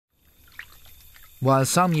While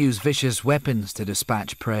some use vicious weapons to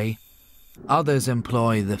dispatch prey, others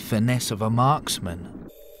employ the finesse of a marksman.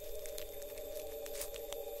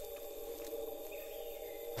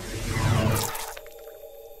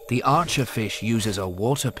 The archer fish uses a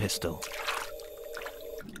water pistol.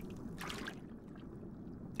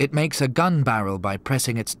 It makes a gun barrel by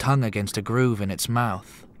pressing its tongue against a groove in its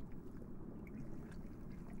mouth.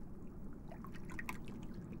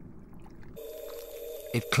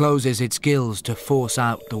 It closes its gills to force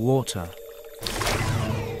out the water.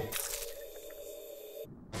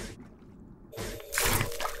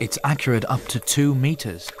 It's accurate up to 2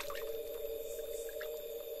 meters.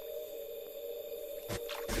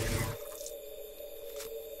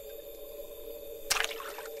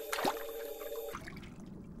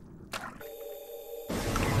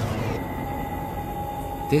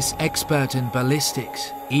 This expert in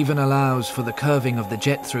ballistics even allows for the curving of the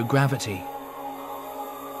jet through gravity.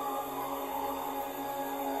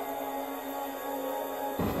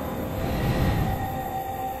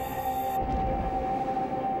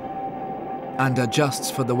 And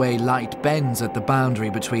adjusts for the way light bends at the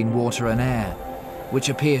boundary between water and air, which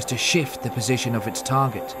appears to shift the position of its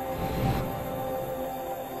target.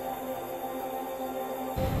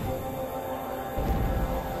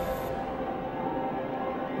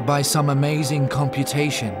 By some amazing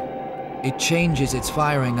computation, it changes its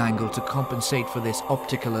firing angle to compensate for this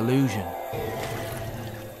optical illusion.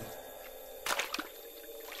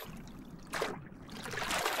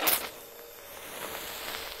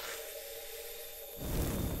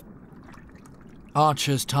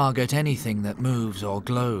 Archers target anything that moves or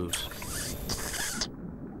glows.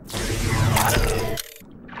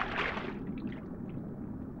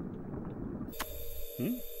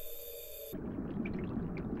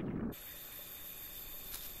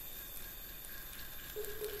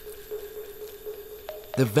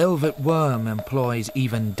 The velvet worm employs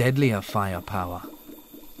even deadlier firepower.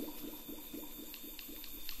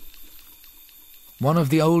 One of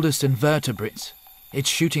the oldest invertebrates, its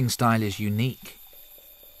shooting style is unique.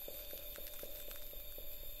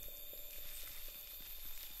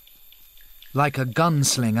 Like a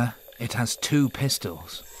gunslinger, it has 2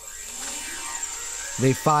 pistols.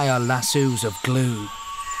 They fire lassoos of glue.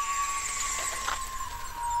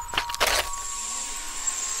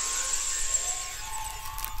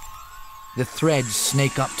 The threads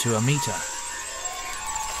snake up to 1 meter.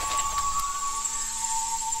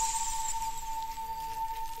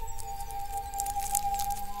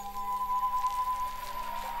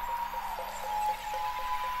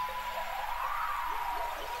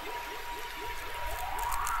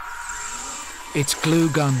 Its glue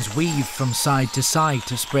guns weave from side to side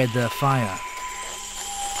to spread their fire.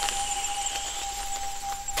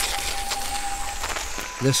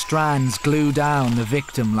 The strands glue down the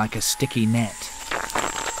victim like a sticky net.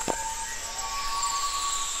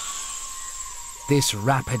 This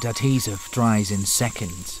rapid adhesive dries in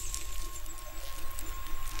seconds.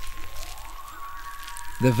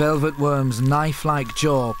 The velvet worm's knife-like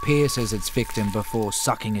jaw pierces its victim before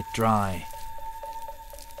sucking it dry.